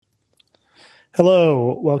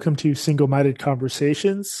Hello, welcome to Single Minded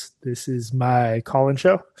Conversations. This is my call-in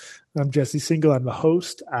show. I'm Jesse Single. I'm the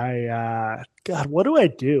host. God, what do I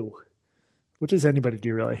do? What does anybody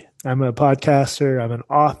do really? I'm a podcaster. I'm an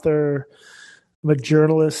author. I'm a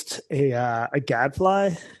journalist. A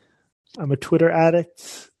gadfly. I'm a Twitter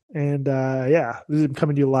addict, and I'm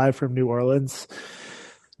coming to you live from New Orleans,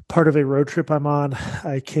 part of a road trip I'm on.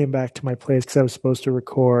 I came back to my place because I was supposed to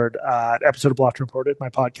record an episode of Blocked and Reported, my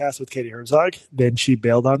podcast with Katie Herzog. Then she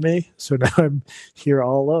bailed on me. So now I'm here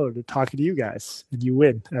all alone talking to you guys, and you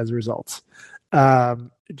win as a result.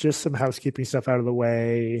 Just some housekeeping stuff out of the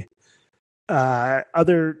way.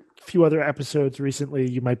 Few other episodes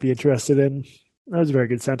recently you might be interested in. That was a very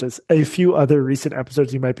good sentence. A few other recent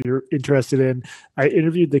episodes you might be interested in. I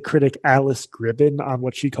interviewed the critic Alice Gribben on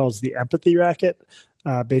what she calls the empathy racket.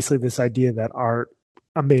 Basically, this idea that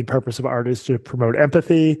a main purpose of art is to promote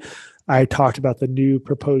empathy. I talked about the new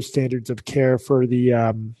proposed standards of care for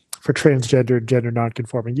transgender and gender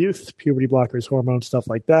nonconforming youth, puberty blockers, hormones, stuff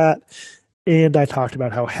like that. And I talked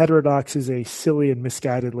about how heterodox is a silly and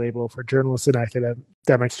misguided label for journalists and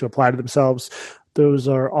academics to apply to themselves. Those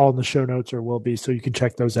are all in the show notes or will be, so you can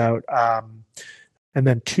check those out. And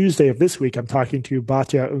then Tuesday of this week, I'm talking to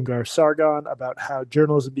Batya Ungar-Sargon about how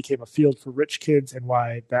journalism became a field for rich kids and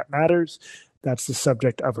why that matters. That's the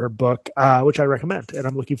subject of her book, which I recommend, and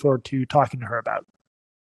I'm looking forward to talking to her about.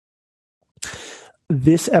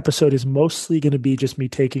 This episode is mostly going to be just me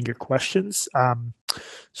taking your questions.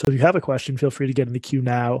 So if you have a question, feel free to get in the queue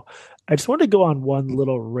now. I just want to go on one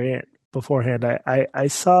little rant beforehand. I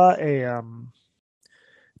saw a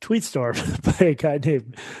tweet storm by a guy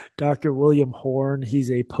named Dr. William Horn. He's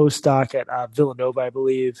a postdoc at Villanova, I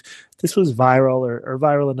believe. This was viral or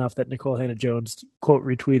viral enough that Nicole Hannah-Jones, quote,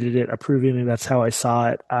 retweeted it, approving me. That's how I saw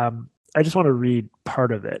it. I just want to read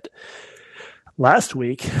part of it. Last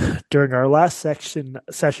week, during our last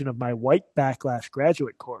session of my white backlash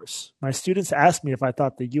graduate course, my students asked me if I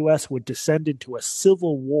thought the U.S. would descend into a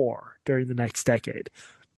civil war during the next decade.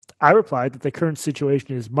 I replied that the current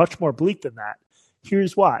situation is much more bleak than that.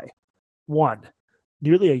 Here's why. 1.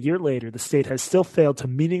 Nearly a year later, the state has still failed to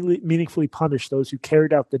meaningfully punish those who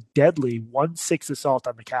carried out the deadly 1/6 assault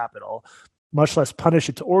on the Capitol, much less punish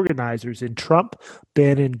its organizers in Trump,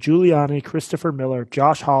 Bannon, Giuliani, Christopher Miller,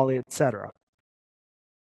 Josh Hawley, etc.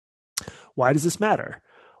 Why does this matter?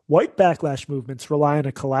 White backlash movements rely on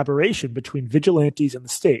a collaboration between vigilantes and the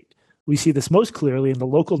state. We see this most clearly in the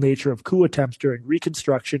local nature of coup attempts during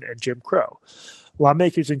Reconstruction and Jim Crow.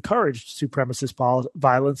 Lawmakers encouraged supremacist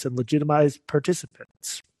violence and legitimized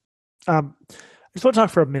participants. I just want to talk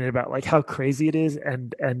for a minute about how crazy it is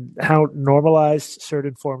and how normalized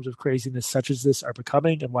certain forms of craziness such as this are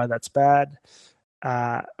becoming and why that's bad.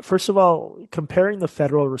 First of all, comparing the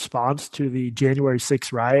federal response to the January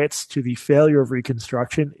 6 riots to the failure of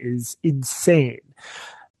Reconstruction is insane.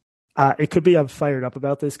 It could be I'm fired up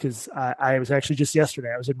about this because I was actually just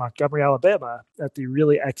yesterday, I was in Montgomery, Alabama at the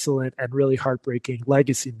really excellent and really heartbreaking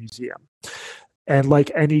Legacy Museum. And like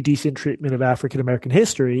any decent treatment of African-American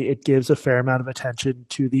history, it gives a fair amount of attention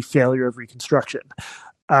to the failure of Reconstruction.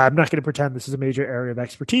 I'm not going to pretend this is a major area of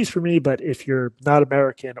expertise for me, but if you're not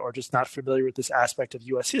American or just not familiar with this aspect of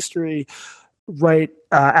U.S. history, right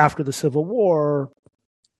after the Civil War,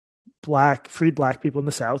 freed Black people in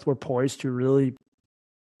the South were poised to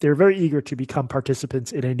they're very eager to become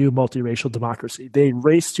participants in a new multiracial democracy. They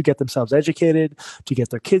raced to get themselves educated, to get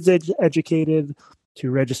their kids educated, to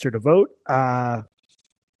register to vote.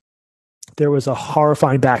 There was a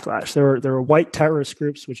horrifying backlash. There were white terrorist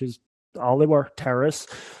groups, which is all they were,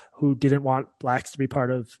 terrorists, who didn't want Blacks to be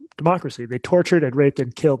part of democracy. They tortured and raped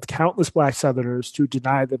and killed countless Black Southerners to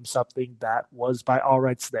deny them something that was by all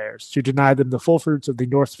rights theirs, to deny them the full fruits of the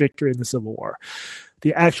North's victory in the Civil War.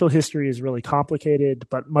 The actual history is really complicated,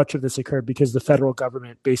 but much of this occurred because the federal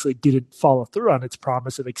government basically didn't follow through on its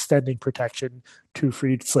promise of extending protection to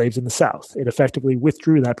freed slaves in the South. It effectively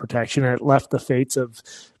withdrew that protection, and it left the fates of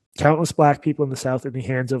countless Black people in the South in the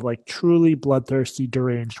hands of truly bloodthirsty,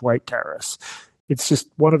 deranged white terrorists. It's just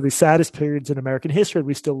one of the saddest periods in American history, and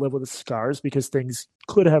we still live with the scars because things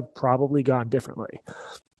could have probably gone differently.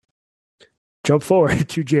 Jump forward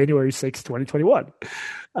to January 6, 2021.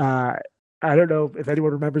 I don't know if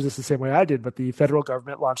anyone remembers this the same way I did, but the federal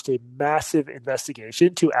government launched a massive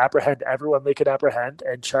investigation to apprehend everyone they could apprehend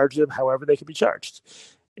and charge them however they could be charged.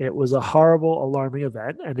 It was a horrible, alarming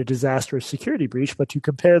event and a disastrous security breach, but to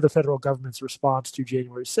compare the federal government's response to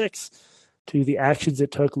January 6th to the actions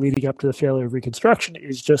it took leading up to the failure of Reconstruction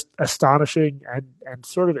is just astonishing and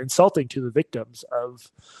sort of insulting to the victims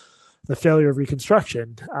of the failure of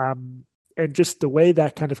Reconstruction. and just the way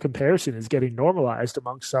that kind of comparison is getting normalized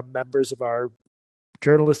among some members of our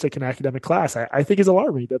journalistic and academic class, I think is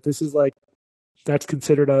alarming that this is like, that's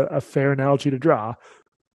considered a fair analogy to draw.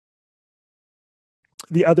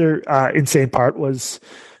 The other insane part was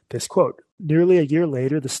this quote: "Nearly a year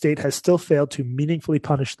later, the state has still failed to meaningfully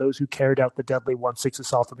punish those who carried out the deadly 1/6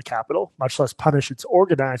 assault on the Capitol, much less punish its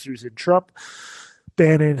organizers in Trump,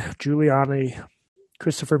 Bannon, Giuliani,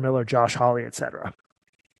 Christopher Miller, Josh Hawley, etc."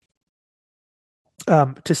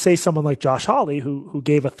 To say someone like Josh Hawley, who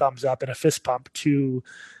gave a thumbs up and a fist pump to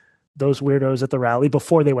those weirdos at the rally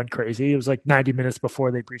before they went crazy, it was like 90 minutes before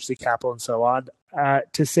they breached the Capitol and so on,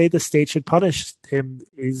 to say the state should punish him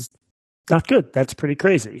is not good. That's pretty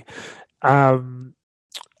crazy.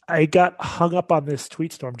 I got hung up on this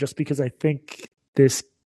tweet storm just because I think this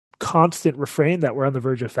constant refrain that we're on the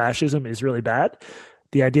verge of fascism is really bad.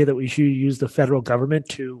 The idea that we should use the federal government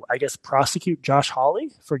to, I guess, prosecute Josh Hawley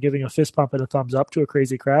for giving a fist pump and a thumbs up to a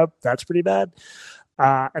crazy crowd, that's pretty bad.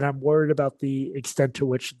 And I'm worried about the extent to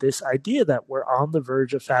which this idea that we're on the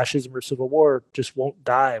verge of fascism or civil war just won't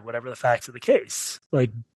die, whatever the facts of the case. Like,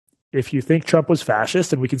 if you think Trump was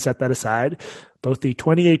fascist, and we can set that aside, both the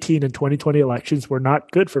 2018 and 2020 elections were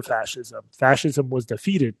not good for fascism. Fascism was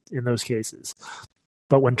defeated in those cases.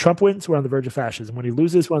 But when Trump wins, we're on the verge of fascism. When he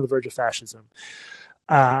loses, we're on the verge of fascism.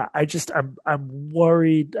 I'm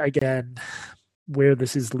worried again where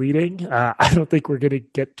this is leading. I don't think we're going to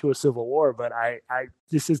get to a civil war, but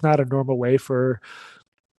this is not a normal way for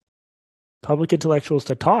public intellectuals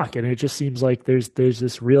to talk, and it just seems like there's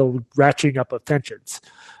this real ratcheting up of tensions.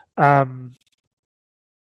 You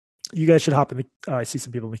guys should hop in the. I see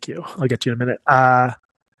some people in the queue. I'll get to you in a minute.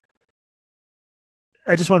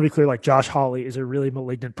 I just want to be clear, like, Josh Hawley is a really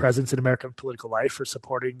malignant presence in American political life for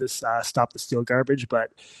supporting this Stop the Steal garbage. But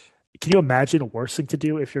can you imagine a worse thing to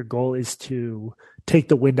do if your goal is to take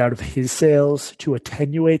the wind out of his sails, to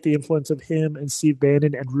attenuate the influence of him and Steve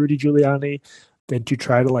Bannon and Rudy Giuliani, than to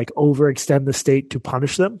try to like overextend the state to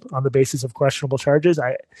punish them on the basis of questionable charges?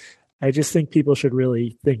 I just think people should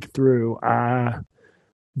really think through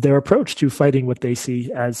their approach to fighting what they see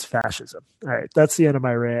as fascism. All right, that's the end of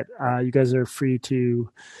my rant. You guys are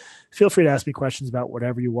feel free to ask me questions about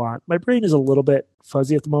whatever you want. My brain is a little bit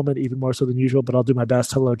fuzzy at the moment, even more so than usual, but I'll do my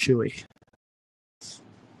best. Hello, Chewy.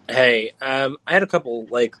 Hey, I had a couple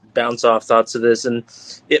like bounce off thoughts of this, and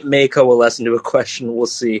it may coalesce into a question. We'll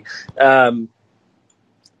see. My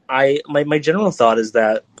general thought is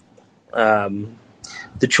that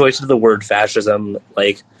the choice of the word fascism,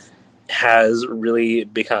 like, has really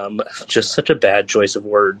become just such a bad choice of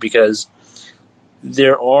word, because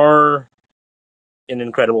there are an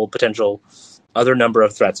incredible potential other number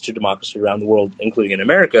of threats to democracy around the world, including in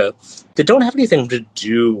America, that don't have anything to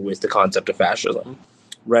do with the concept of fascism,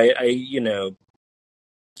 right?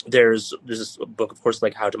 There's this book, of course,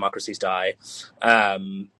 like How Democracies Die,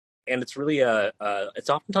 and it's really it's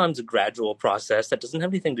oftentimes a gradual process that doesn't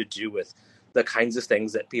have anything to do with the kinds of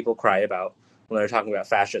things that people cry about when they're talking about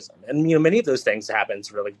fascism. And, many of those things happened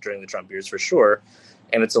sort of like during the Trump years for sure.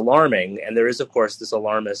 And it's alarming. And there is, of course, this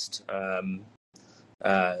alarmist,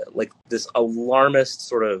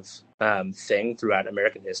 sort of thing throughout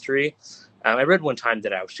American history. I read one time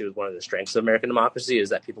that actually was one of the strengths of American democracy is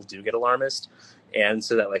that people do get alarmist. And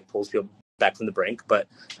so that like pulls people back from the brink. But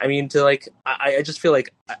I mean, I just feel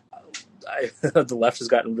like the left has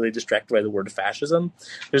gotten really distracted by the word fascism.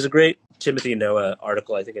 There's a great Timothy Noah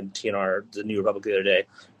article, I think, in TNR, the New Republic, the other day,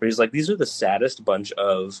 where he's like, these are the saddest bunch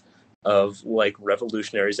of like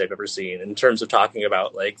revolutionaries I've ever seen in terms of talking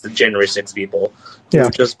about like the January 6th people who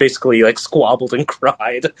just basically like squabbled and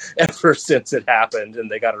cried ever since it happened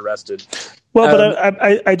and they got arrested. Well,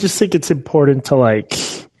 but I just think it's important to like,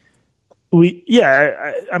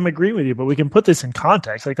 I'm agreeing with you, but we can put this in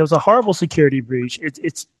context. Like, there was a horrible security breach.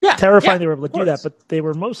 It's terrifying they were able to do that, but they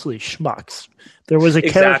were mostly schmucks. There was a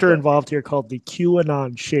character involved here called the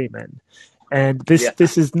QAnon Shaman. And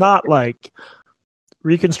this is not like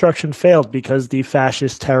Reconstruction failed because the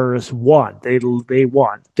fascist terrorists won. They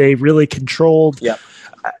won. They really controlled. Yeah.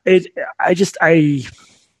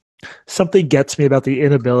 Something gets me about the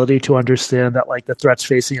inability to understand that like the threats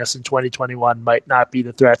facing us in 2021 might not be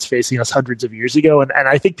the threats facing us hundreds of years ago. And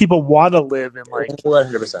I think people want to live in like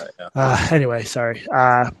 100%. Yeah. Anyway, sorry.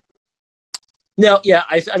 No, yeah,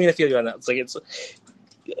 I mean, I feel you on that. It's like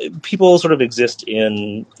people sort of exist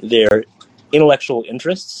in their intellectual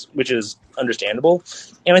interests, which is understandable.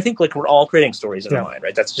 And I think like we're all creating stories in our mind,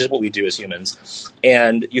 right? That's just what we do as humans.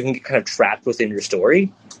 And you can get kind of trapped within your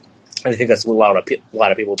story. And I think that's what a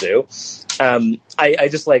lot of people do. I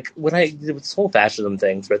just like when I did this whole fascism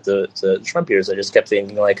thing throughout the Trump years, I just kept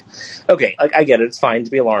thinking like, okay, I get it, it's fine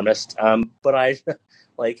to be alarmist, but I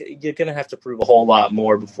like you're gonna have to prove a whole lot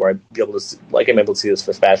more before I be able to I'm able to see this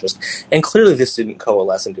for fascist. And clearly, this didn't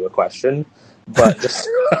coalesce into a question, but just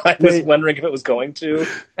I was wondering if it was going to,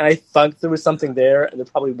 and I thought there was something there, and there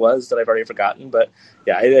probably was that I've already forgotten. But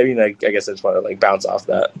yeah, I mean, I guess I just want to like bounce off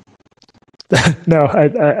that. No,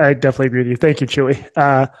 I definitely agree with you. Thank you, Chewy.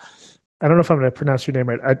 I don't know if I'm going to pronounce your name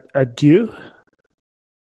right. Adieu?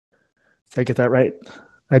 Did I get that right?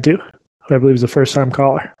 Adieu? Who I believe is a first-time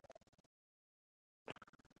caller.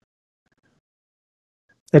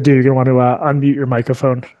 Adieu, you're going to want to unmute your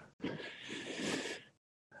microphone.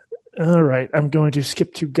 All right, I'm going to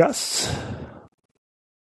skip to Gus.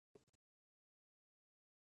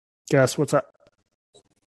 Gus, what's up?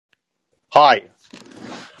 Hi.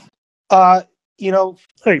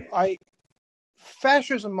 Hey.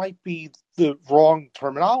 Fascism might be the wrong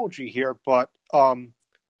terminology here, but I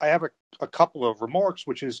have a couple of remarks,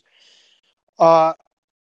 which is I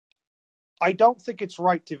don't think it's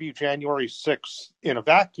right to view January 6th in a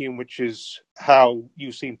vacuum, which is how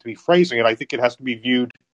you seem to be phrasing it. I think it has to be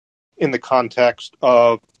viewed in the context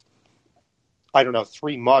of,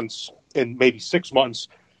 3 months and maybe 6 months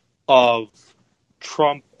of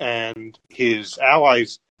Trump and his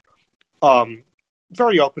allies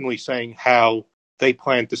very openly saying how they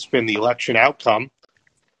plan to spin the election outcome.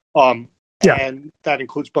 And that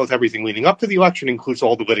includes both everything leading up to the election, includes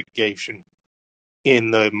all the litigation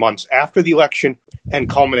in the months after the election, and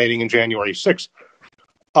culminating in January 6th.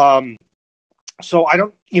 So I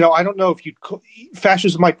don't know if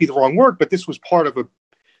fascism might be the wrong word, but this was part of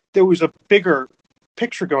there was a bigger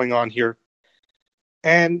picture going on here.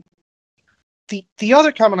 And the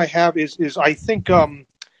other comment I have is I think,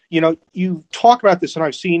 you talk about this, and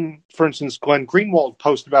I've seen, for instance, Glenn Greenwald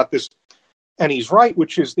post about this, and he's right,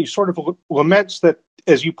 which is he sort of laments that,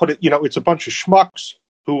 as you put it, it's a bunch of schmucks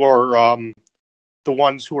who are the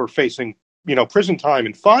ones who are facing, prison time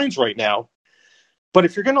and fines right now. But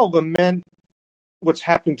if you're going to lament what's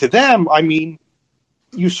happening to them, I mean,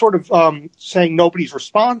 you sort of saying nobody's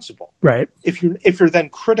responsible. Right. If you're then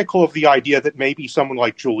critical of the idea that maybe someone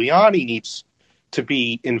like Giuliani needs to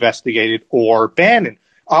be investigated or Bannon,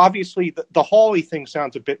 obviously the Hawley thing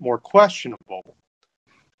sounds a bit more questionable.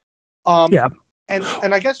 And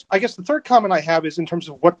I guess the third comment I have is in terms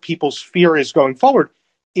of what people's fear is going forward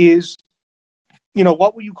is,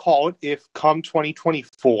 what will you call it if come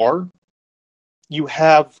 2024 you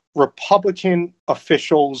have Republican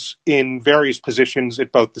officials in various positions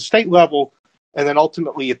at both the state level and then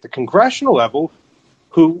ultimately at the congressional level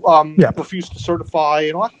who refuse to certify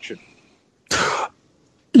an election?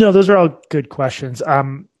 Those are all good questions.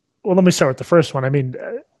 Well, let me start with the first one. I mean,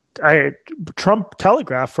 Trump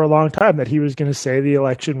telegraphed for a long time that he was going to say the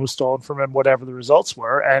election was stolen from him, whatever the results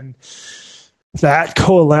were, and that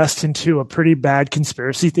coalesced into a pretty bad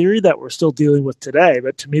conspiracy theory that we're still dealing with today.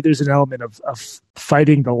 But to me, there's an element of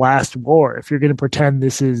fighting the last war. If you're going to pretend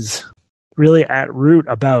this is really at root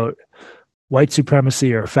about white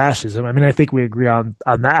supremacy or fascism, I mean, I think we agree on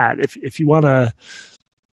that. If you want to,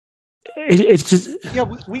 it's just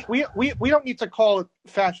we don't need to call it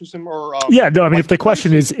fascism or I mean, if the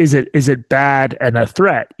question is it bad and a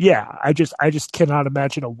threat? Yeah, I just cannot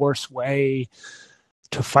imagine a worse way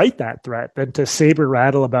to fight that threat than to saber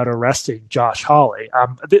rattle about arresting Josh Hawley.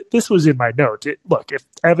 This was in my note. Look, if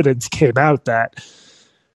evidence came out that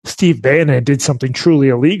Steve Bannon did something truly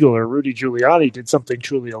illegal or Rudy Giuliani did something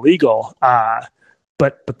truly illegal,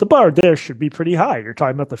 but the bar there should be pretty high. You're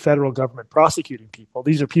talking about the federal government prosecuting people.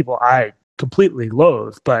 These are people I completely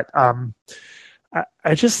loathe, but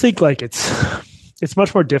I just think like it's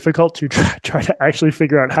much more difficult to try to actually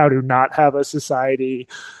figure out how to not have a society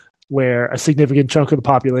where a significant chunk of the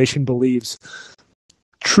population believes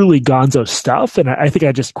truly gonzo stuff. And I think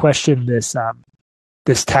I just question this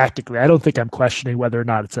tactically. I don't think I'm questioning whether or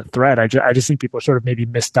not it's a threat. I just think people are sort of maybe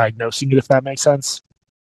misdiagnosing it, if that makes sense.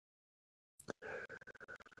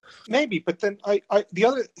 Maybe, but then the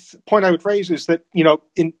other point I would raise is that,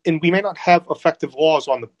 we may not have effective laws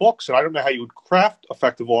on the books, and I don't know how you would craft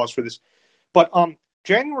effective laws for this, but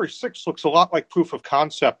January 6th looks a lot like proof of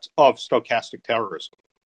concept of stochastic terrorism.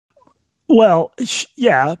 Well,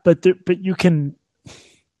 yeah, but you can.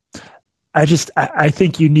 I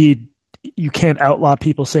think you can't outlaw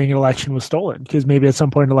people saying an election was stolen, because maybe at some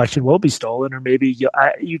point an election will be stolen, or maybe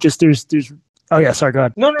there's. Oh yeah, sorry, go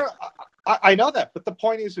ahead. No, I know that, but the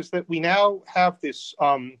point is that we now have this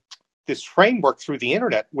this framework through the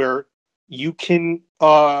internet where you can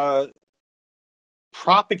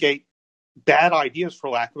propagate bad ideas, for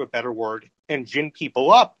lack of a better word, and gin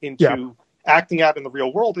people up into acting out in the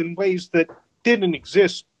real world in ways that didn't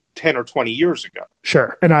exist 10 or 20 years ago.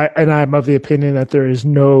 Sure. And I'm of the opinion that there is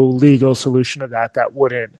no legal solution to that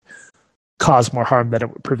wouldn't cause more harm than it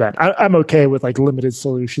would prevent. I'm okay with like limited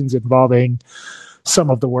solutions involving some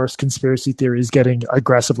of the worst conspiracy theories getting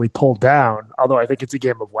aggressively pulled down, although I think it's a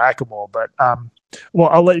game of whack-a-mole. But well,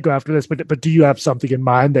 I'll let you go after this, but do you have something in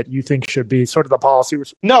mind that you think should be sort of the policy?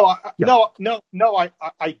 No, I don't. Yeah.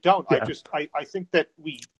 I think that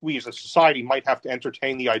we as a society might have to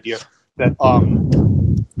entertain the idea that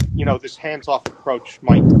this hands-off approach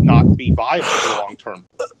might not be viable for the long term.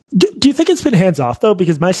 Do you think it's been hands-off though?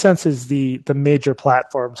 Because my sense is the major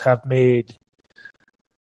platforms have made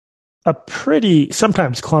a pretty,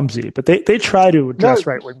 sometimes clumsy, but they try to address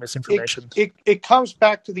right-wing misinformation. It comes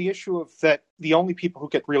back to the issue of that the only people who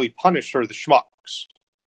get really punished are the schmucks.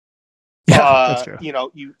 Yeah, that's true.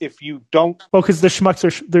 If you don't, well, because the schmucks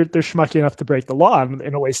they're schmucky enough to break the law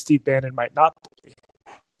in a way Steve Bannon might not be.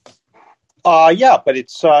 But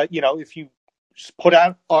it's if you put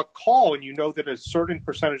out a call and you know that a certain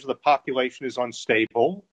percentage of the population is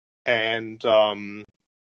unstable and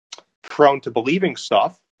prone to believing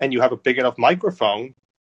stuff, and you have a big enough microphone,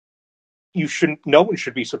 no one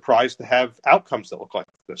should be surprised to have outcomes that look like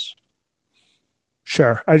this.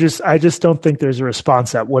 Sure. I just don't think there's a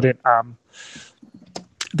response that wouldn't.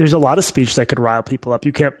 There's a lot of speech that could rile people up.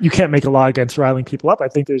 You can't make a law against riling people up. I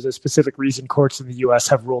think there's a specific reason courts in the U.S.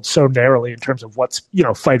 have ruled so narrowly in terms of what's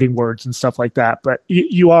fighting words and stuff like that. But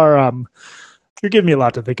you're giving me a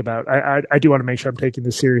lot to think about. I do want to make sure I'm taking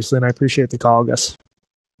this seriously, and I appreciate the call, Gus.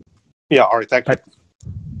 Yeah. All right. Thank you.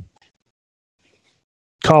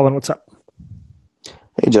 Colin, what's up?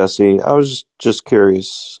 Hey, Jesse. I was just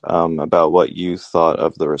curious about what you thought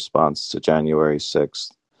of the response to January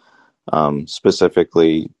 6th.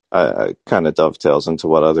 Specifically, kind of dovetails into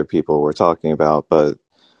what other people were talking about, but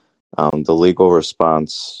the legal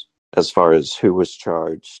response as far as who was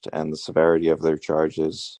charged and the severity of their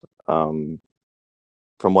charges. From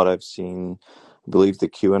what I've seen, I believe the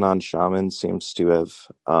QAnon shaman seems to have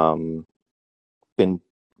been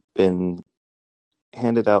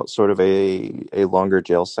handed out sort of a longer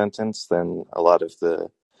jail sentence than a lot of the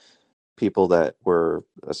people that were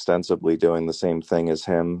ostensibly doing the same thing as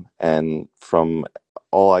him. And from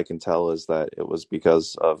all I can tell is that it was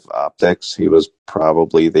because of optics. He was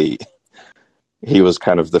probably he was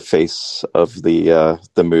kind of the face of the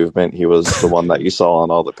movement. He was the one that you saw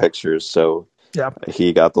in all the pictures. So yeah,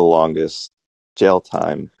 he got the longest jail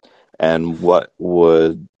time. And what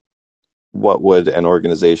would an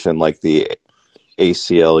organization like the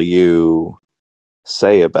ACLU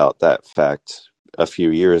say about that fact a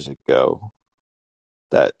few years ago,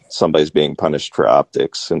 that somebody's being punished for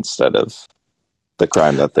optics instead of the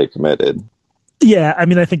crime that they committed? Yeah, I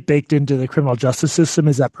mean, I think baked into the criminal justice system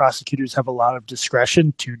is that prosecutors have a lot of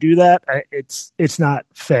discretion to do that. It's not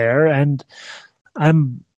fair, and I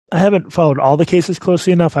haven't followed all the cases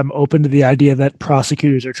closely enough. I'm open to the idea that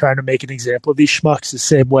prosecutors are trying to make an example of these schmucks the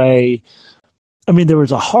same way. I mean, there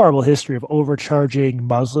was a horrible history of overcharging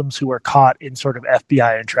Muslims who were caught in sort of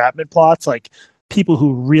FBI entrapment plots, like people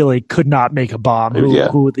who really could not make a bomb,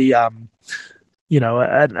 who the an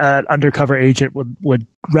undercover agent would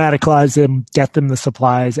radicalize them, get them the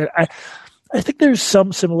supplies. And I think there's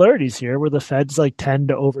some similarities here where the feds tend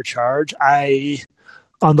to overcharge.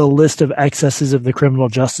 On the list of excesses of the criminal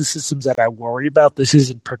justice systems that I worry about, this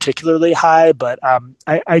isn't particularly high, but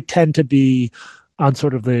I tend to be on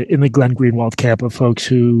sort of in the Glenn Greenwald camp of folks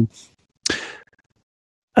who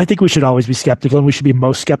I think we should always be skeptical, and we should be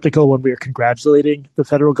most skeptical when we are congratulating the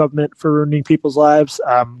federal government for ruining people's lives.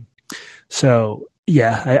 So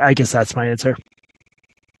yeah, I guess that's my answer.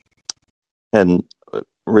 And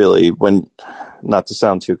really, not to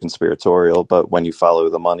sound too conspiratorial, but when you follow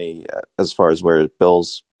the money as far as where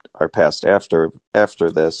bills are passed after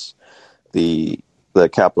this, the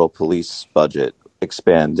Capitol Police budget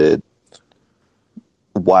expanded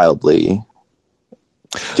wildly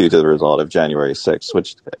due to the result of January 6th,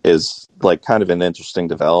 which is kind of an interesting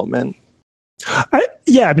development.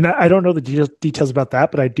 I don't know the details about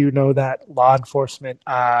that, but I do know that law enforcement,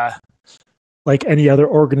 like any other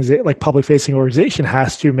organization, like public-facing organization,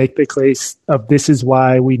 has to make the case of this is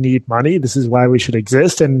why we need money, this is why we should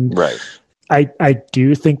exist. And right. I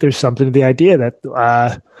do think there's something to the idea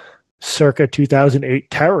that circa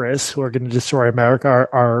 2008 terrorists who are going to destroy America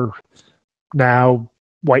are now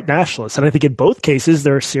white nationalists. And I think in both cases,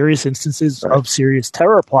 there are serious instances of serious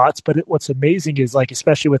terror plots. But what's amazing is,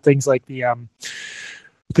 especially with things like the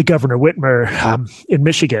the Governor Whitmer in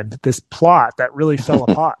Michigan, this plot that really fell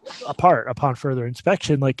apart upon further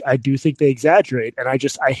inspection. Like, I do think they exaggerate. And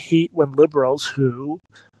I hate when liberals who,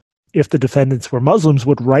 if the defendants were Muslims,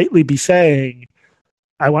 would rightly be saying,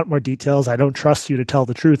 I want more details. I don't trust you to tell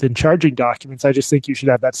the truth in charging documents. I just think you should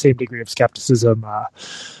have that same degree of skepticism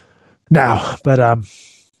now. But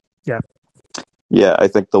yeah. Yeah, I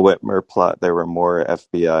think the Whitmer plot, there were more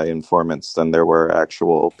FBI informants than there were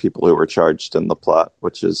actual people who were charged in the plot,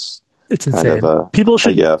 which is it's kind insane. of People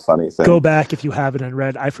should funny thing. Go back if you haven't and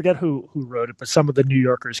read. I forget who wrote it, but some of the New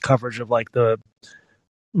Yorker's coverage of like the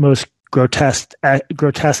most grotesque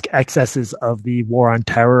excesses of the war on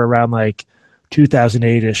terror around like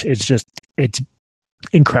 2008ish. It's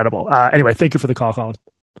incredible. Anyway, thank you for the call, Colin.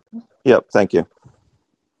 Yep, thank you.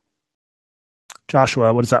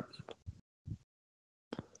 Joshua, what is up?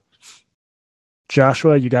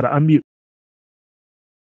 Joshua, you got to unmute.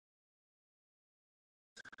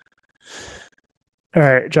 All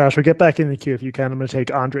right, Joshua, get back in the queue if you can. I'm going to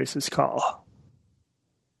take Andres' call.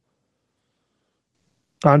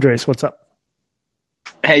 Andres, what's up?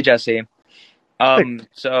 Hey, Jesse.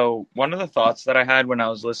 So one of the thoughts that I had when I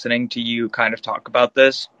was listening to you kind of talk about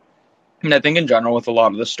this, and I think in general with a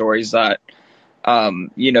lot of the stories that,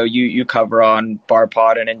 you cover on Bar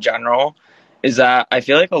Pod and in general, is that I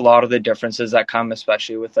feel like a lot of the differences that come,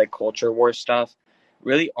 especially with like culture war stuff,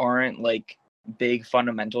 really aren't like big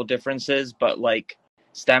fundamental differences, but like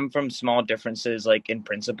stem from small differences like in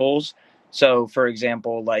principles. So, for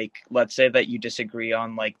example, like let's say that you disagree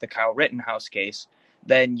on like the Kyle Rittenhouse case,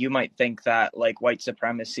 then you might think that like white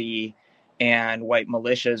supremacy and white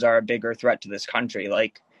militias are a bigger threat to this country.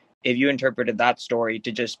 Like if you interpreted that story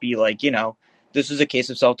to just be like, this was a case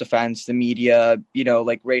of self-defense, the media,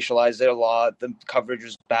 like racialized it a lot, the coverage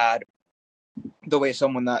was bad, the way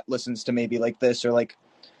someone that listens to maybe like this or like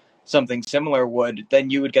something similar would, then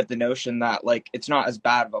you would get the notion that like it's not as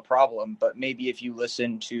bad of a problem. But maybe if you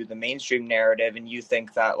listen to the mainstream narrative and you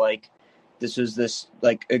think that like this was this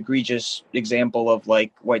like egregious example of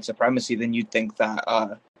like white supremacy, then you'd think that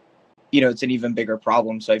it's an even bigger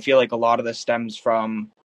problem. So I feel like a lot of this stems from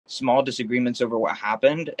small disagreements over what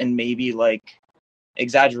happened and maybe like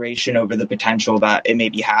exaggeration over the potential that it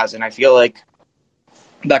maybe has. And I feel like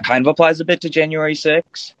that kind of applies a bit to January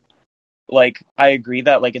 6th. Like, I agree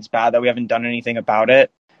that like it's bad that we haven't done anything about it,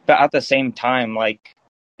 but at the same time, like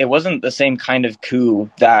it wasn't the same kind of coup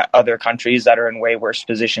that other countries that are in way worse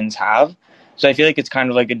positions have. So I feel like it's kind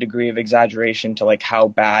of like a degree of exaggeration to like how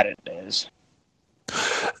bad it is.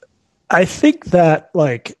 I think that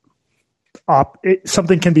like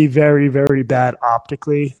something can be very, very bad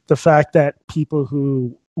optically. The fact that people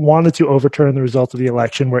who wanted to overturn the result of the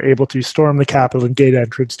election were able to storm the Capitol and gate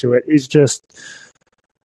entrance to it is just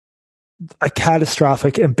a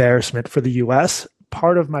catastrophic embarrassment for the U.S.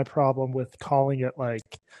 Part of my problem with calling it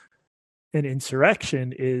like an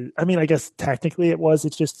insurrection is, I mean, I guess technically it was.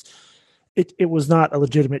 It's just it was not a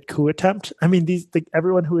legitimate coup attempt. I mean,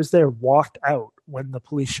 everyone who was there walked out when the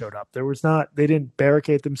police showed up. They didn't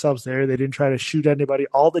barricade themselves there. They didn't try to shoot anybody.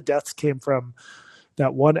 All the deaths came from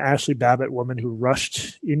that one Ashley Babbitt woman who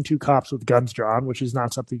rushed into cops with guns drawn, which is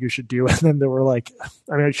not something you should do. And then there were like,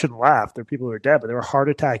 I mean, I shouldn't laugh. There are people who are dead, but there were heart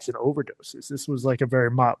attacks and overdoses. This was like a very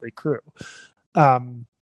motley crew. I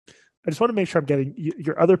just want to make sure I'm getting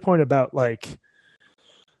your other point about like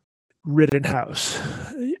Rittenhouse.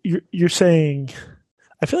 You're saying,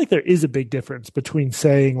 I feel like there is a big difference between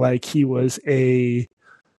saying like he was a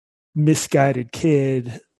misguided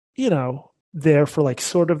kid, there for like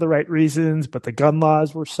sort of the right reasons, but the gun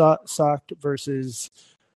laws were socked versus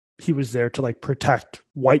he was there to like protect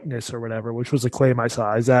whiteness or whatever, which was a claim I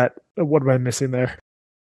saw. What am I missing there?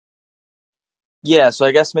 Yeah, so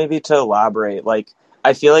I guess maybe to elaborate, like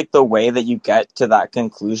I feel like the way that you get to that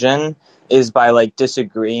conclusion is by like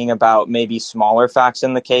disagreeing about maybe smaller facts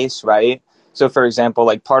in the case, right? So for example,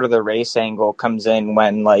 like part of the race angle comes in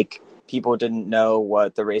when like people didn't know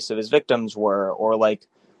what the race of his victims were, or like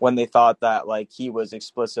when they thought that like he was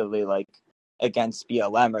explicitly like against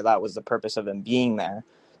BLM or that was the purpose of him being there.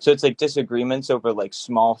 So it's like disagreements over like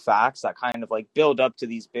small facts that kind of like build up to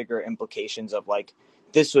these bigger implications of like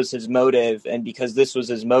this was his motive, and because this was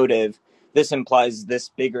his motive, this implies this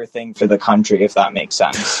bigger thing for the country, if that makes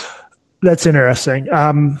sense. That's interesting.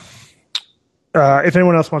 If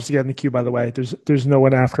anyone else wants to get in the queue, by the way, there's no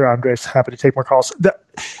one after Andres. Happy to take more calls.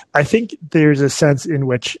 I think there's a sense in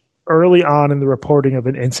which early on in the reporting of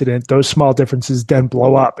an incident, those small differences then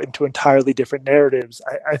blow up into entirely different narratives.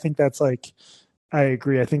 I think that's like, I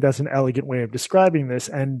agree. I think that's an elegant way of describing this.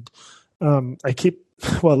 And the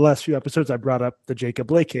last few episodes I brought up the Jacob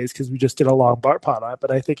Blake case because we just did a long bar pot on it,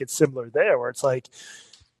 but I think it's similar there where it's like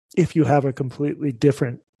if you have a completely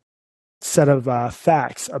different set of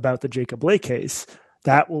facts about the Jacob Blake case,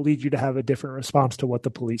 that will lead you to have a different response to what the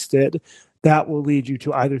police did. That will lead you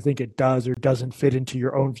to either think it does or doesn't fit into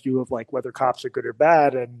your own view of like whether cops are good or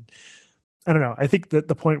bad. And I don't know. I think that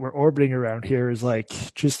the point we're orbiting around here is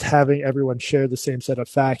like just having everyone share the same set of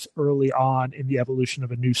facts early on in the evolution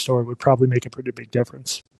of a news story would probably make a pretty big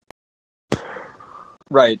difference.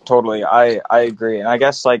 Right, totally. I agree. And I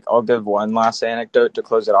guess like I'll give one last anecdote to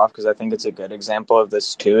close it off because I think it's a good example of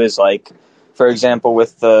this too, is like, for example,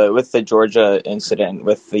 with the Georgia incident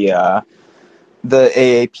with the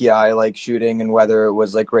AAPI like shooting and whether it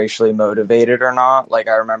was like racially motivated or not. Like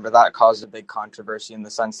I remember that caused a big controversy in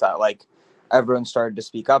the sense that like everyone started to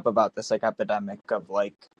speak up about this like epidemic of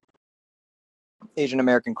like Asian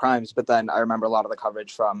American crimes. But then I remember a lot of the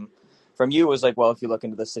coverage from you was like, well, if you look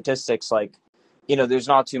into the statistics, like, you know, there's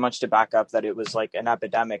not too much to back up that it was like an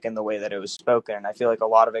epidemic in the way that it was spoken. And I feel like a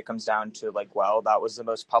lot of it comes down to like, well, that was the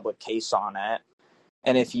most public case on it.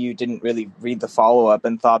 And if you didn't really read the follow-up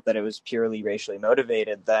and thought that it was purely racially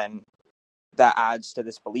motivated, then that adds to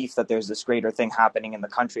this belief that there's this greater thing happening in the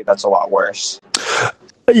country that's a lot worse.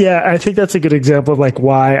 Yeah, I think that's a good example of like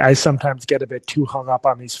why I sometimes get a bit too hung up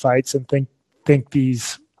on these fights and think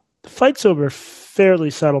these fights over fairly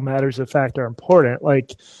subtle matters of fact are important.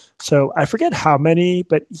 Like, so I forget how many,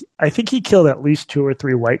 but I think he killed at least 2 or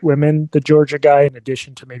 3 white women, the Georgia guy, in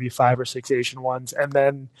addition to maybe 5 or 6 Asian ones. And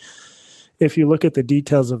then if you look at the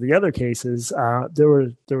details of the other cases, there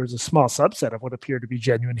was a small subset of what appeared to be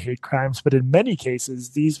genuine hate crimes, but in many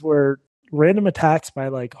cases, these were random attacks by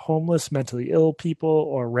like homeless, mentally ill people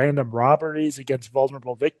or random robberies against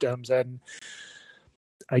vulnerable victims. And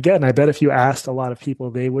again, I bet if you asked a lot of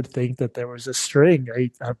people, they would think that there was a string,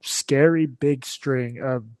 a scary big string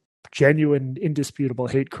of genuine, indisputable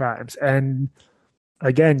hate crimes. And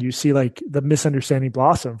again, you see like the misunderstanding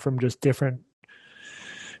blossom from just different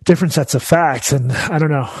sets of facts. And I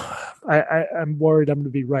don't know. I'm worried I'm going to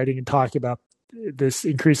be writing and talking about this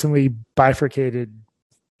increasingly bifurcated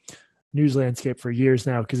news landscape for years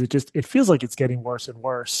now because it feels like it's getting worse and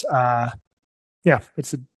worse. Yeah,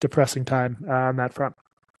 it's a depressing time on that front.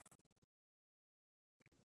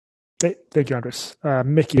 Hey, thank you, Andres.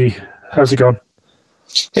 Mickey, how's it going?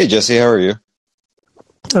 Hey, Jesse, how are you?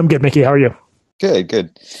 I'm good, Mickey. How are you?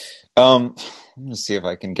 Good. I'm gonna see if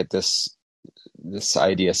I can get this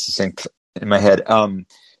idea succinct in my head.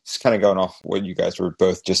 Just kind of going off what you guys were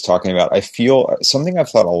both just talking about. I feel something I've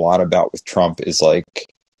thought a lot about with Trump is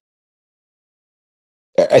like,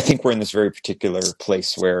 I think we're in this very particular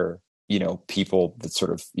place where, you know, people that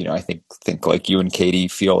sort of, you know, I think like you and Katie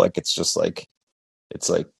feel like it's just like, it's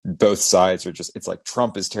like both sides are just, it's like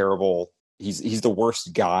Trump is terrible. He's the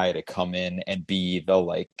worst guy to come in and be the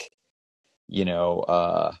like, you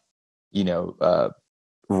know,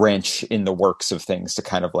 wrench in the works of things to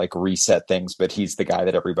kind of like reset things, but he's the guy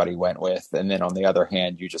that everybody went with. And then on the other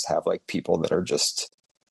hand, you just have like people that are just,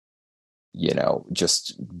 you know,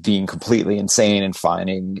 just being completely insane and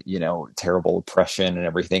finding, you know, terrible oppression and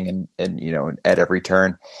everything and you know, at every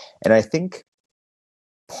turn. And I think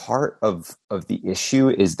part of the issue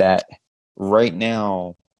is that right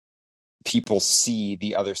now people see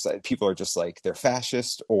the other side. People are just like, they're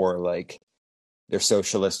fascist or like they're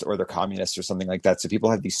socialist or they're communist or something like that. So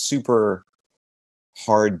people have these super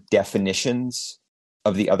hard definitions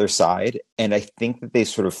of the other side. And I think that they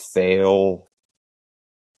sort of fail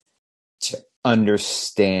to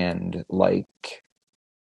understand like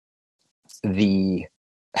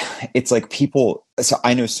it's like people. So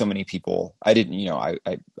I know so many people, I didn't, you know, I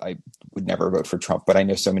would never vote for Trump, but I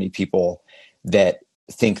know so many people that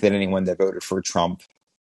think that anyone that voted for Trump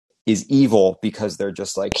is evil because they're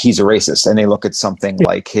just like, he's a racist. And they look at something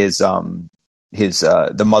like his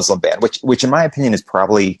the Muslim ban, which in my opinion is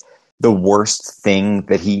probably the worst thing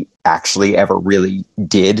that he actually ever really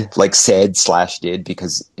did, like said/did,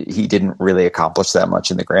 because he didn't really accomplish that much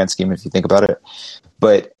in the grand scheme, if you think about it.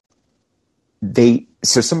 But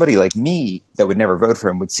so somebody like me that would never vote for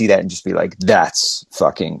him would see that and just be like, that's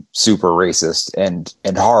fucking super racist and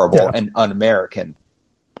horrible and un-American.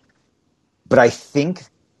 But I think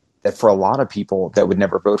that for a lot of people that would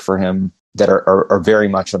never vote for him, that are very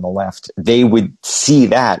much on the left, they would see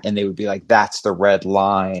that and they would be like, that's the red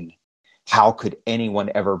line. How could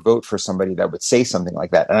anyone ever vote for somebody that would say something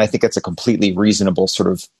like that? And I think it's a completely reasonable sort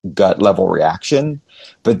of gut level reaction.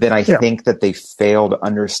 But then I think that they fail to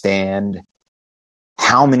understand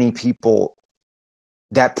how many people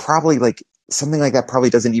that probably like something like that probably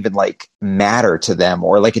doesn't even like matter to them,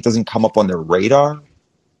 or like it doesn't come up on their radar.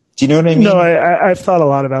 Do you know what I mean? No, I've thought a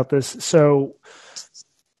lot about this. So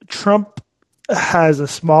Trump has a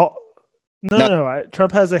small No, Not, no, no.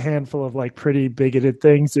 Trump has a handful of like pretty bigoted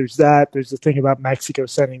things. There's that. There's the thing about Mexico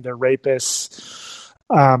sending their rapists.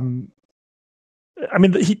 I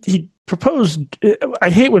mean, he proposed. I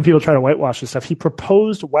hate when people try to whitewash this stuff. He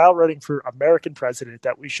proposed while running for American president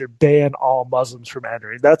that we should ban all Muslims from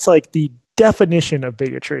entering. That's like the definition of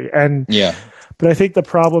bigotry. And yeah. but I think the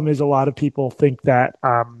problem is a lot of people think that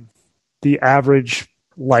the average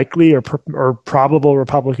likely or probable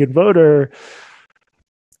Republican voter,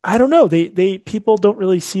 I don't know. They people don't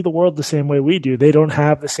really see the world the same way we do. They don't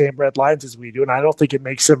have the same red lines as we do, and I don't think it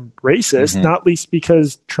makes them racist. Hmm. Not least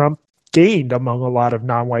because Trump gained among a lot of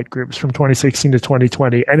non-white groups from 2016 to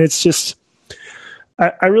 2020, and it's just.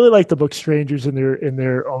 I really like the book "Strangers in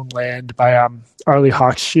Their Own Land" by Arlie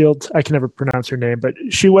Hochschild. I can never pronounce her name, but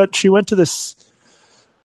she went to this.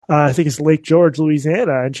 I think it's Lake George,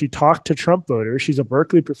 Louisiana, and she talked to Trump voters. She's a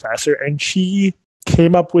Berkeley professor, and she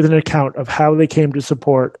came up with an account of how they came to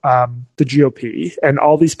support the GOP and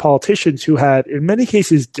all these politicians who had, in many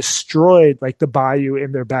cases, destroyed like the bayou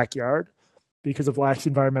in their backyard because of lax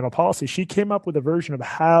environmental policy. She came up with a version of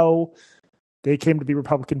how they came to be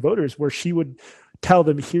Republican voters, where she would tell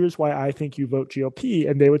them, "Here's why I think you vote GOP,"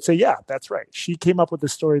 and they would say, "Yeah, that's right." She came up with a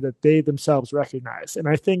story that they themselves recognized, and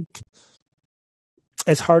I think,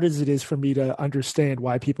 as hard as it is for me to understand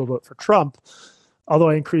why people vote for Trump, although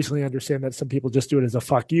I increasingly understand that some people just do it as a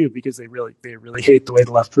fuck you because they really hate the way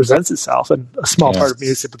the left presents itself, and a small Yeah. part of me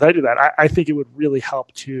is sympathetic to that. I think it would really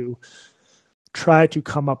help to try to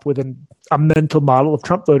come up with a mental model of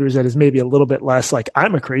Trump voters that is maybe a little bit less like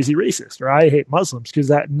I'm a crazy racist or I hate Muslims, because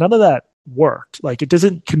that none of that worked. Like, it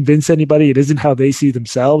doesn't convince anybody. It isn't how they see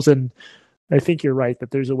themselves, and I think you're right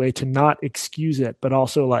that there's a way to not excuse it, but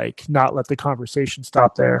also like not let the conversation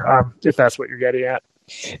stop there. If that's what you're getting at.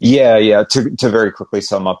 Yeah, yeah. To very quickly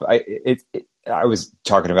sum up, I was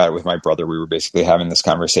talking about it with my brother. We were basically having this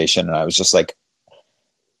conversation, and I was just like,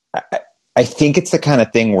 I, I think it's the kind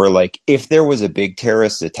of thing where, like, if there was a big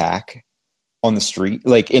terrorist attack on the street,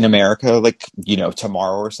 like in America, like,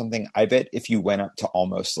 tomorrow or something, I bet if you went up to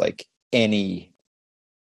almost like any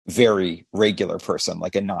very regular person,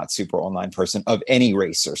 like a not super online person of any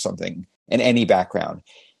race or something in any background,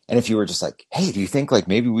 and if you were just like, hey, do you think like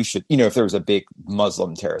maybe we should, if there was a big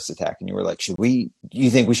Muslim terrorist attack and you were like, do you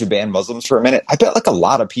think we should ban Muslims for a minute? I bet like a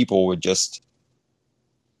lot of people would just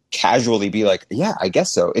casually be like, yeah, I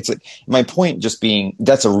guess so. It's like, my point just being,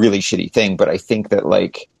 that's a really shitty thing, but I think that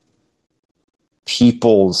like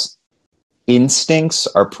people's instincts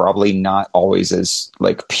are probably not always as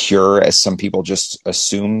like pure as some people just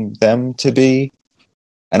assume them to be.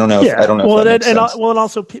 I Yeah, don't know if well, that makes and sense. well, and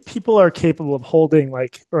also people are capable of holding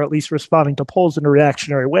like, or at least responding to polls in a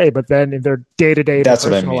reactionary way. But then in their day to day, in their That's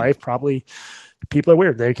what I personal mean. life, probably people are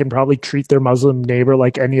weird. They can probably treat their Muslim neighbor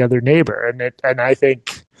like any other neighbor, and I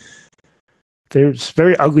think there's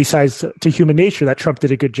very ugly sides to human nature that Trump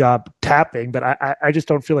did a good job tapping. But I just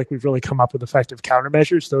don't feel like we've really come up with effective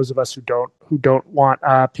countermeasures. Those of us who don't want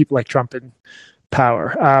people like Trump in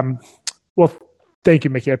power. Well, thank you,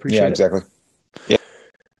 Mickey. I Yeah, appreciate it. exactly. Yeah.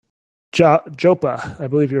 Jopa, I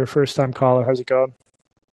believe you're a first time caller. How's it going?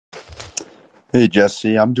 Hey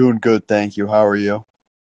Jesse, I'm doing good, thank you. How are you?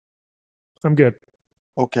 I'm good.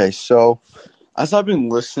 Okay, so as I've been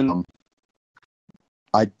listening,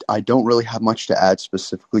 I don't really have much to add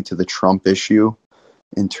specifically to the Trump issue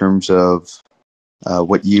in terms of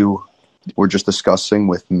what you were just discussing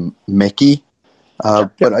with Mickey.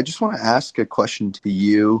 But I just want to ask a question to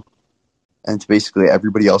you and to basically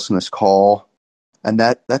everybody else in this call, and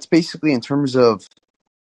that's basically in terms of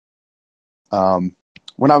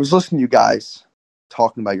when I was listening to you guys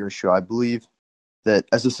talking about your issue, I believe that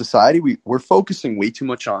as a society, we're focusing way too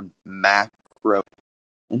much on macro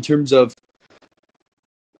in terms of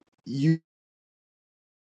you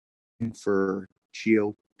for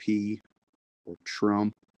GOP or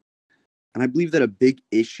Trump. And I believe that a big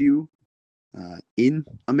issue in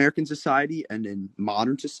American society and in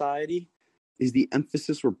modern society is the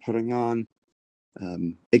emphasis we're putting on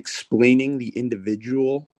explaining the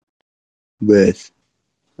individual with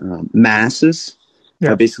masses by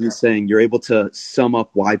Yeah. basically saying you're able to sum up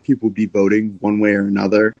why people would be voting one way or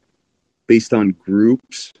another based on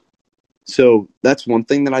groups. So that's one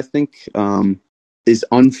thing that I think is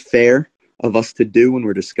unfair of us to do when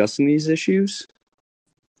we're discussing these issues.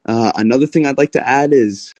 Another thing I'd like to add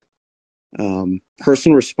is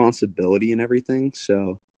personal responsibility and everything.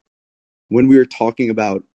 So when we were talking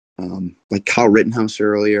about like Kyle Rittenhouse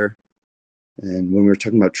earlier, and when we were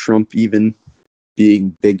talking about Trump even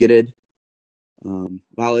being bigoted,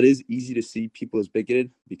 while it is easy to see people as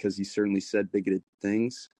bigoted because he certainly said bigoted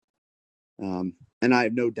things, and I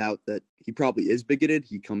have no doubt that he probably is bigoted.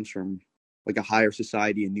 He comes from like a higher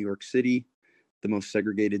society in New York City, the most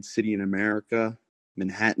segregated city in America.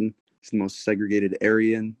 Manhattan is the most segregated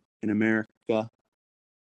area in America.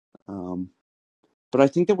 But I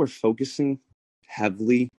think that we're focusing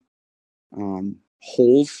heavily on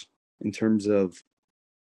wholes in terms of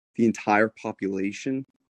the entire population,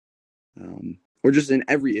 or just in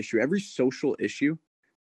every issue, every social issue.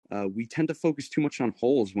 We tend to focus too much on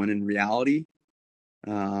wholes when in reality,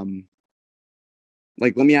 like,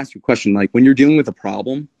 let me ask you a question. Like, when you're dealing with a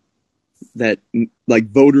problem that like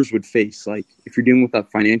voters would face, like if you're dealing with a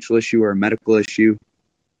financial issue or a medical issue,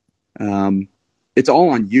 it's all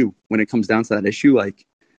on you when it comes down to that issue. Like,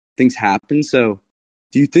 things happen. So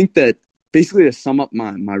do you think that, basically to sum up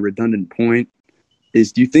my redundant point,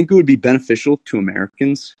 is do you think it would be beneficial to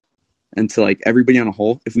Americans and to like everybody on a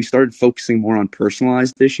whole if we started focusing more on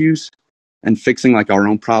personalized issues and fixing like our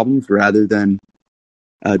own problems rather than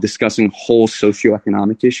discussing whole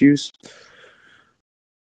socioeconomic issues?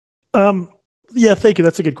 Yeah, thank you.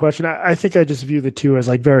 That's a good question. I think I just view the two as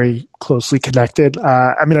like very closely connected.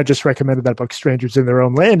 I mean, I just recommended that book, Strangers in Their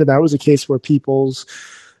Own Land, and that was a case where people's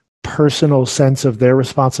personal sense of their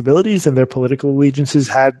responsibilities and their political allegiances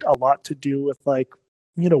had a lot to do with like,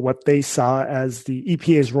 you know, what they saw as the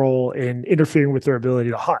EPA's role in interfering with their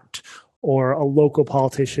ability to hunt, or a local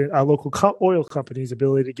politician, a local oil company's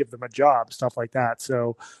ability to give them a job, stuff like that.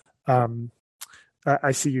 So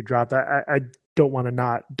I see you drop that. I don't want to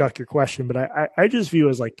not duck your question, but I just view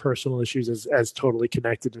as like personal issues as totally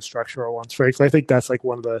connected to structural ones, frankly. I think that's like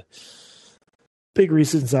one of the big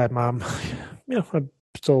reasons I'm, I'm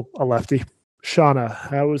still a lefty. Shauna,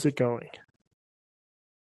 how is it going?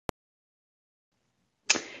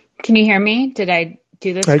 Can you hear me? Did I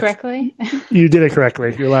do this correctly? You did it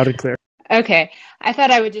correctly. You're loud and clear. Okay. I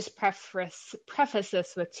thought I would just preface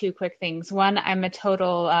this with two quick things. One, I'm a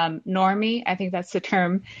total normie. I think that's the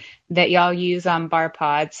term that y'all use on Bar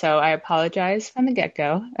Pod, so I apologize from the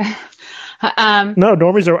get-go. No,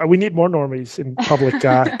 normies we need more normies in public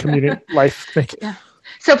community life. Thank you. Yeah.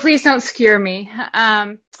 So please don't skewer me.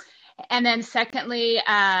 And then secondly,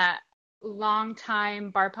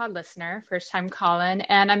 long-time Bar Pod listener, first-time call-in,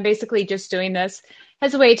 and I'm basically just doing this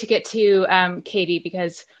as a way to get to Katie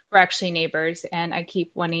because we're actually neighbors, and I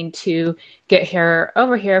keep wanting to get her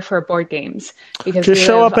over here for board games. Because just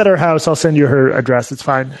show up at her house. I'll send you her address. It's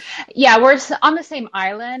fine. Yeah, we're on the same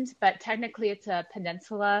island, but technically it's a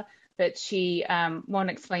peninsula, but she won't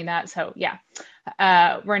explain that. So yeah,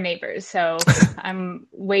 we're neighbors. So I'm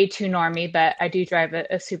way too normie, but I do drive a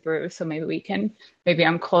Subaru, so maybe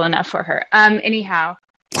I'm cool enough for her. Anyhow,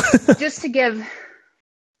 just to give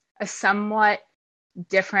a somewhat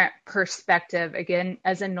different perspective, again,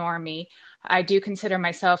 as a normie, I do consider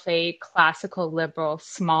myself a classical liberal,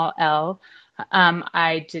 small L.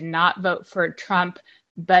 I did not vote for Trump,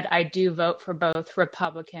 but I do vote for both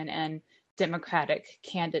Republican and Democratic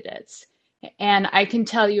candidates. And I can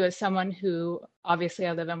tell you, as someone who, obviously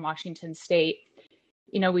I live in Washington State,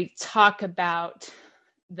 you know, we talk about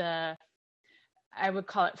I would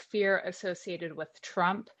call it fear associated with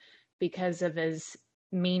Trump because of his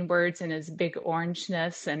mean words and his big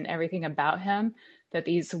orangeness and everything about him, that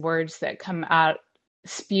these words that come out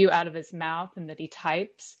spew out of his mouth and that he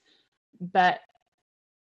types. But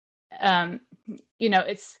you know,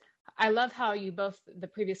 I love how you both, the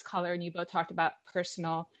previous caller and you both, talked about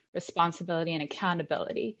personal responsibility and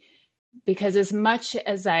accountability, because as much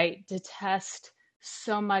as I detest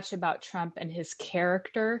so much about Trump and his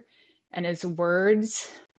character and his words,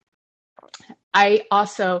 I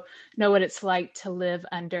also know what it's like to live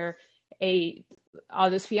under I'll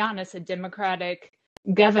just be honest, a Democratic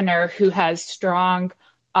governor who has strong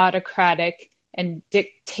autocratic and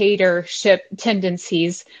dictatorship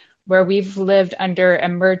tendencies, where we've lived under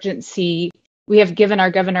we have given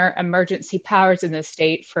our governor emergency powers in the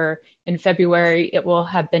state in February, it will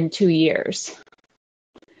have been 2 years.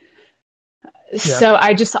 Yeah. So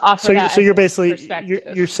I just offer that. So you're basically,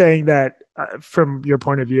 you're saying that from your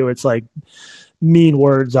point of view, it's like mean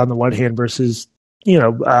words on the one hand versus,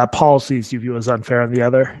 policies you view as unfair on the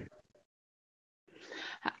other.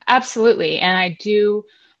 Absolutely. And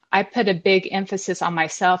I put a big emphasis on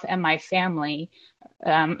myself and my family.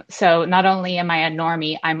 So not only am I a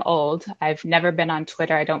normie, I'm old. I've never been on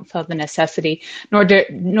Twitter. I don't feel the necessity,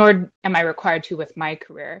 nor am I required to with my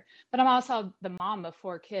career. But I'm also the mom of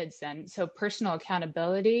 4 kids. And so personal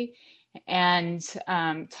accountability and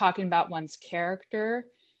talking about one's character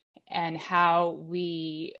and how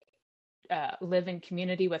we live in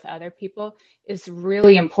community with other people is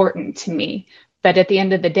really important to me. But at the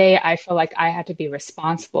end of the day, I feel like I have to be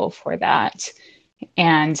responsible for that.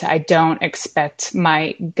 And I don't expect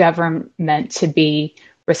my government to be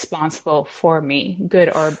responsible for me, good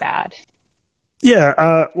or bad.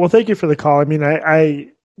 Yeah. Well, thank you for the call. I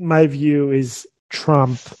mean, my view is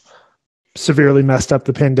Trump severely messed up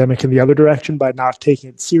the pandemic in the other direction by not taking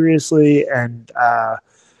it seriously, and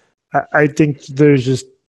I think there's just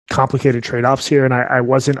complicated trade-offs here, and I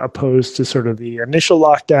wasn't opposed to sort of the initial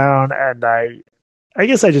lockdown, and I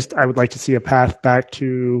guess I would like to see a path back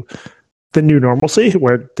to the new normalcy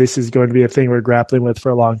where this is going to be a thing we're grappling with for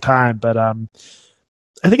a long time. But I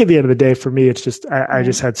think at the end of the day, for me, it's just I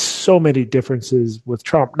just had so many differences with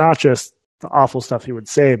Trump, not just the awful stuff he would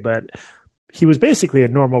say, but he was basically a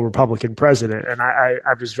normal Republican president, and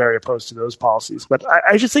I'm just very opposed to those policies. But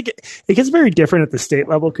I just think it gets very different at the state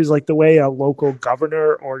level because, like, the way a local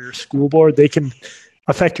governor or your school board, they can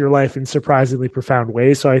affect your life in surprisingly profound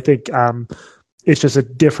ways. So I think it's just a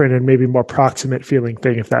different and maybe more proximate feeling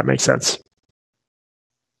thing, if that makes sense.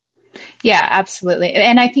 Yeah, absolutely.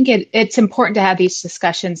 And I think it's important to have these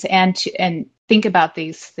discussions and think about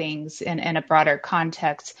these things in a broader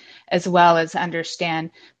context, as well as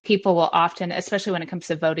understand people will often, especially when it comes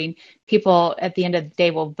to voting, people at the end of the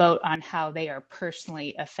day will vote on how they are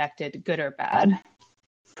personally affected, good or bad.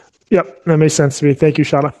 Yep, that makes sense to me. Thank you,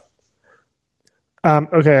 Shauna.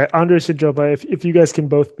 Okay, Andres and Joba, if you guys can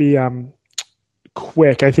both be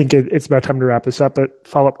quick, I think it's about time to wrap this up, but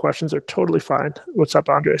follow-up questions are totally fine. What's up,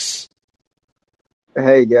 Andres?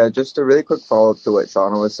 Hey, yeah, just a really quick follow-up to what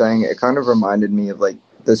Shauna was saying. It kind of reminded me of, like,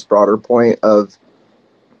 this broader point of,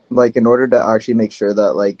 like, in order to actually make sure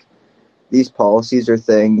that, like, these policies are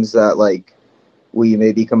things that, like, we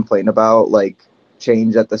maybe complain about, like,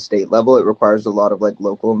 change at the state level, it requires a lot of, like,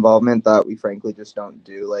 local involvement that we frankly just don't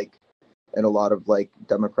do, like, in a lot of, like,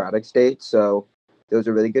 democratic states. So there was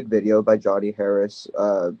a really good video by Johnny Harris,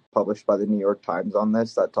 published by the New York Times on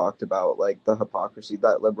this, that talked about, like, the hypocrisy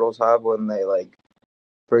that liberals have when they, like,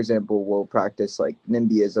 for example, will practice, like,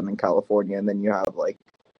 NIMBYism in California, and then you have, like,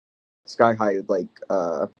 sky-high, like,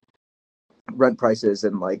 rent prices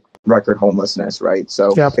and, like, record homelessness, right?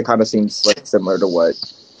 So Yep. It kind of seems, like, similar to what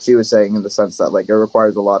she was saying in the sense that, like, it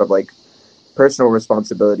requires a lot of, like, personal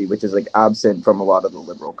responsibility, which is, like, absent from a lot of the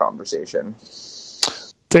liberal conversation.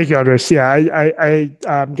 Thank you, Andres. Yeah, I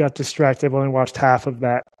got distracted. I've only watched half of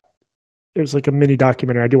that. It was like a mini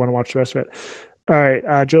documentary. I do want to watch the rest of it. All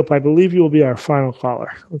right, Jope, I believe you will be our final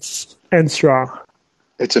caller. Let's end strong.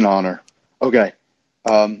 It's an honor. Okay.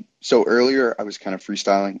 So earlier I was kind of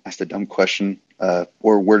freestyling, asked a dumb question,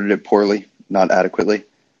 or worded it poorly, not adequately.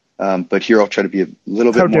 But here I'll try to be a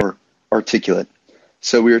little bit more articulate.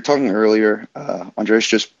 So we were talking earlier, Andres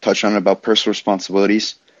just touched on it about personal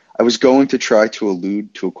responsibilities. I was going to try to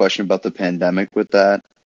allude to a question about the pandemic with that,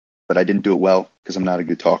 but I didn't do it well because I'm not a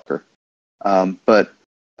good talker. But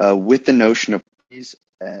with the notion of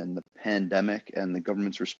and the pandemic and the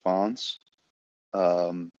government's response,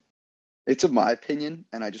 it's of my opinion,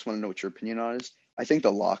 and I just want to know what your opinion on it is. I think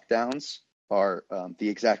the lockdowns are the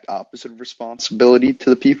exact opposite of responsibility to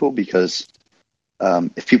the people because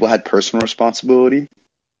if people had personal responsibility,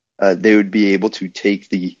 they would be able to take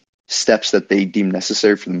the steps that they deem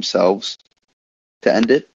necessary for themselves to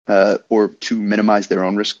end it or to minimize their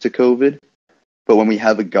own risk to COVID. But when we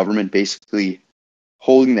have a government basically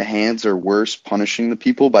holding the hands or worse, punishing the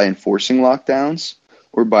people by enforcing lockdowns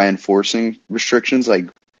or by enforcing restrictions like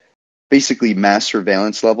basically mass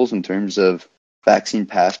surveillance levels in terms of vaccine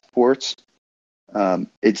passports,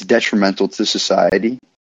 it's detrimental to society.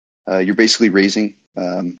 You're basically raising,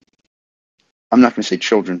 I'm not going to say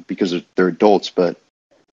children because they're adults, but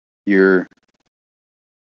you're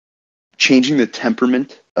changing the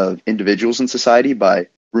temperament of individuals in society by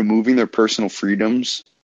removing their personal freedoms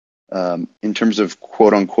in terms of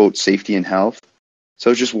quote unquote safety and health. So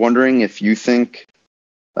I was just wondering if you think,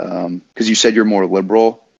 because you said you're more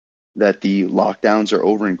liberal, that the lockdowns are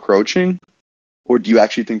over encroaching, or do you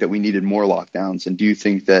actually think that we needed more lockdowns? And do you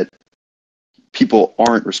think that people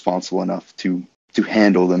aren't responsible enough to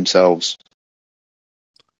handle themselves?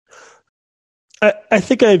 I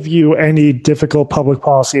think I view any difficult public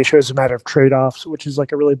policy issue as a matter of trade-offs, which is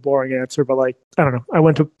like a really boring answer, but like, I don't know. I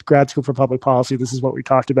went to grad school for public policy. This is what we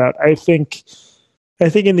talked about. I think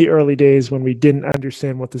in the early days when we didn't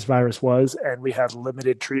understand what this virus was and we had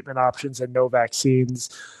limited treatment options and no vaccines,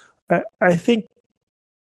 I think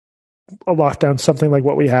a lockdown, something like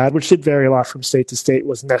what we had, which did vary a lot from state to state,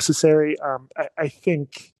 was necessary. I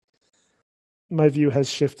think my view has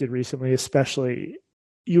shifted recently, especially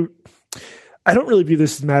I don't really view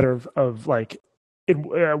this as a matter of like, in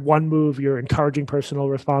one move, you're encouraging personal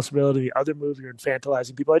responsibility. The other move, you're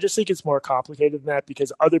infantilizing people. I just think it's more complicated than that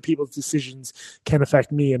because other people's decisions can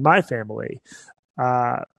affect me and my family.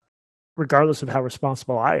 regardless of how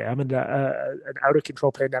responsible I am, and an out of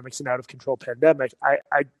control pandemic is an out of control pandemic.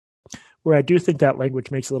 Where I do think that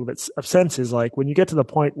language makes a little bit of sense is like when you get to the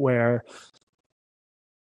point where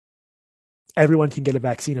everyone can get a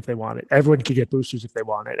vaccine if they want it, everyone can get boosters if they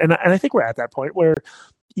want it, and I think we're at that point where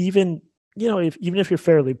even even if you're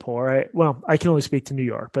fairly poor, I can only speak to New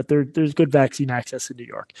York, but there's good vaccine access in New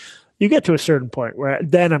York. You get to a certain point where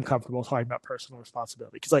then I'm comfortable talking about personal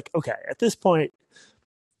responsibility because, like, okay, at this point,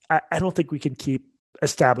 I don't think we can keep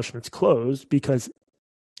establishments closed because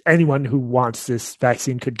anyone who wants this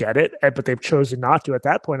vaccine could get it, but they've chosen not to. At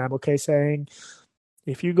that point, I'm okay saying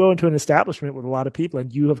if you go into an establishment with a lot of people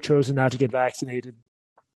and you have chosen not to get vaccinated,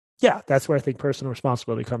 yeah, that's where I think personal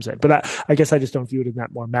responsibility comes in. But I guess I just don't view it in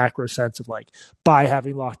that more macro sense of like by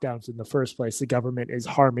having lockdowns in the first place, the government is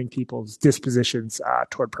harming people's dispositions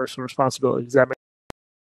toward personal responsibility. Does that make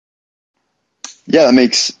Yeah,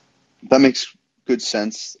 that makes good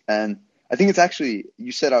sense. And I think it's actually,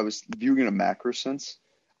 you said I was viewing in a macro sense.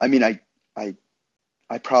 I mean, I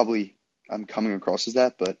probably, I'm coming across as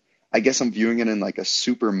that, but I guess I'm viewing it in like a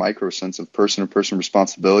super micro sense of person to person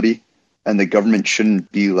responsibility. And the government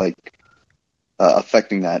shouldn't be like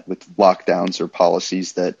affecting that with lockdowns or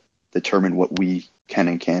policies that determine what we can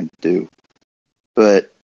and can't do.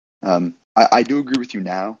 But I do agree with you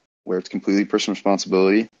now where it's completely personal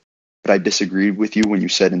responsibility. But I disagreed with you when you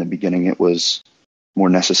said in the beginning it was more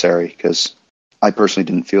necessary because I personally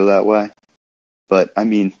didn't feel that way. But I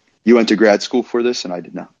mean, you went to grad school for this and I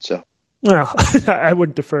did not. So, well, I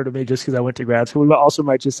wouldn't defer to me just because I went to grad school. We also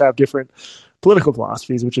might just have different political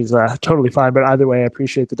philosophies, which is totally fine. But either way, I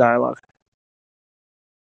appreciate the dialogue.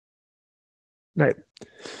 Right.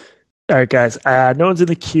 All right, guys. No one's in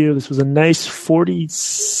the queue. This was a nice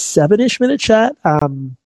 47-ish minute chat.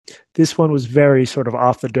 This one was very sort of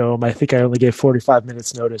off the dome. I think I only gave 45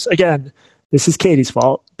 minutes notice. Again, this is Katie's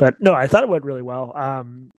fault, but no, I thought it went really well.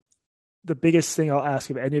 The biggest thing I'll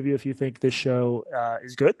ask of any of you, if you think this show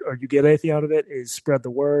is good or you get anything out of it, is spread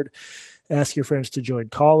the word. Ask your friends to join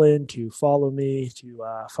call-in, to follow me, to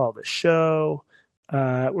follow the show.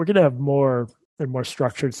 We're going to have more and more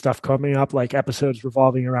structured stuff coming up, like episodes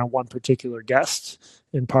revolving around one particular guest,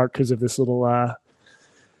 in part because of this little not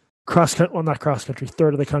cross country,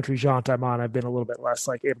 third of the country jaunt I'm on. I've been a little bit less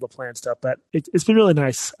like able to plan stuff, but it's been really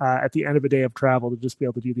nice at the end of a day of travel to just be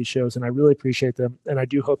able to do these shows, and I really appreciate them. And I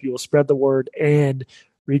do hope you will spread the word and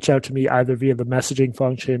reach out to me either via the messaging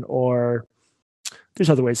function or there's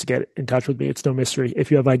other ways to get in touch with me. It's no mystery. If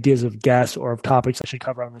you have ideas of guests or of topics I should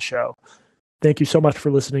cover on the show. Thank you so much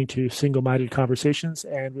for listening to Single Minded Conversations,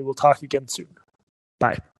 and we will talk again soon.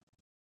 Bye.